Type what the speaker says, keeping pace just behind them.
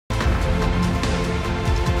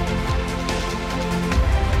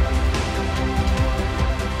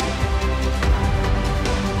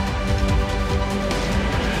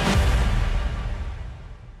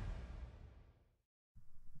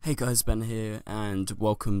Hey guys, Ben here and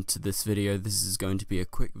welcome to this video. This is going to be a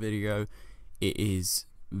quick video. It is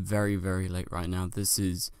very late right now. This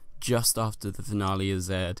is just after the finale is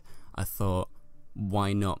aired. I thought,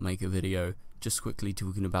 why not make a video just quickly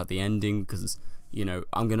talking about the ending, because you know,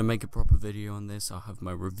 I'm going to make a proper video on this. I'll have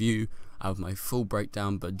my review, I'll have my full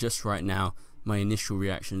breakdown, but just right now my initial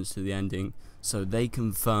reactions to the ending. So they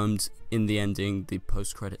confirmed in the ending, the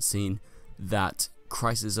post-credit scene, that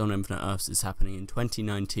Crisis on Infinite Earths is happening in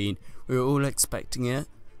 2019. We were all expecting it,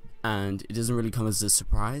 and it doesn't really come as a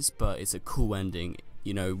surprise, but it's a cool ending,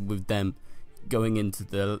 you know, with them going into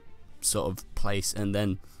the sort of place, and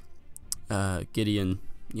then Gideon,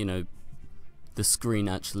 you know, the screen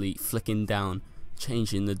actually flicking down,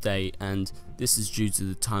 changing the date, and this is due to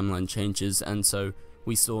the timeline changes. And so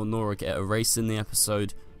we saw Nora get erased in the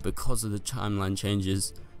episode because of the timeline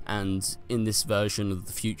changes, and in this version of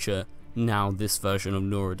the future, now this version of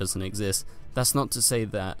Nora doesn't exist. That's not to say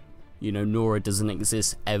that, you know, Nora doesn't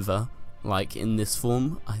exist ever, like in this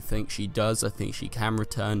form. I think she does, I think she can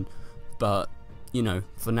return, but you know,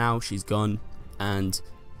 for now she's gone, and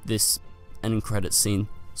this end credit scene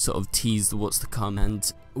sort of teased what's to come.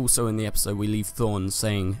 And also in the episode we leave Thawne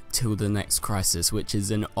saying till the next crisis, which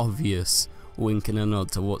is an obvious wink and a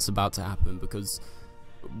nod to what's about to happen, because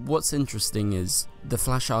what's interesting is the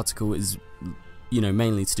Flash article is, you know,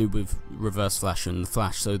 mainly to do with Reverse Flash and the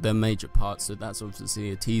Flash, so they're major parts, so that's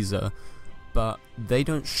obviously a teaser, but they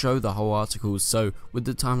don't show the whole article. So with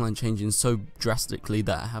the timeline changing so drastically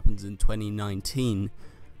that it happens in 2019,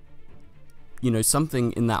 you know,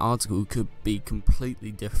 something in that article could be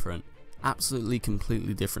completely different, absolutely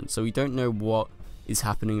completely different. So we don't know what is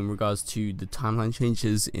happening in regards to the timeline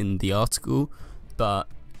changes in the article, but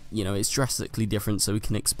you know, it's drastically different, so we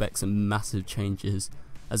can expect some massive changes,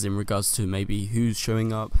 as in regards to maybe who's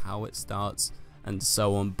showing up, how it starts, and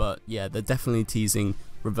so on. But yeah, they're definitely teasing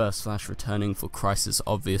Reverse Flash returning for Crisis,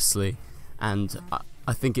 obviously, and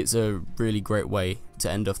I think it's a really great way to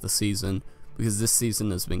end off the season, because this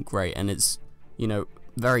season has been great, and it's, you know,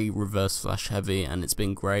 very Reverse Flash heavy, and it's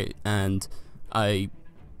been great, and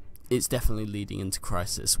it's definitely leading into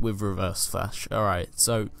Crisis with Reverse Flash. Alright,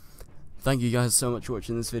 so thank you guys so much for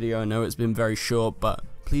watching this video. I know it's been very short, but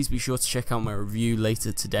please be sure to check out my review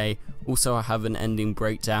later today. Also, I have an ending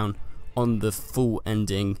breakdown on the full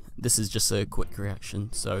ending. This is just a quick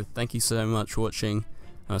reaction. So thank you so much for watching,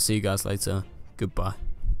 and I'll see you guys later. Goodbye.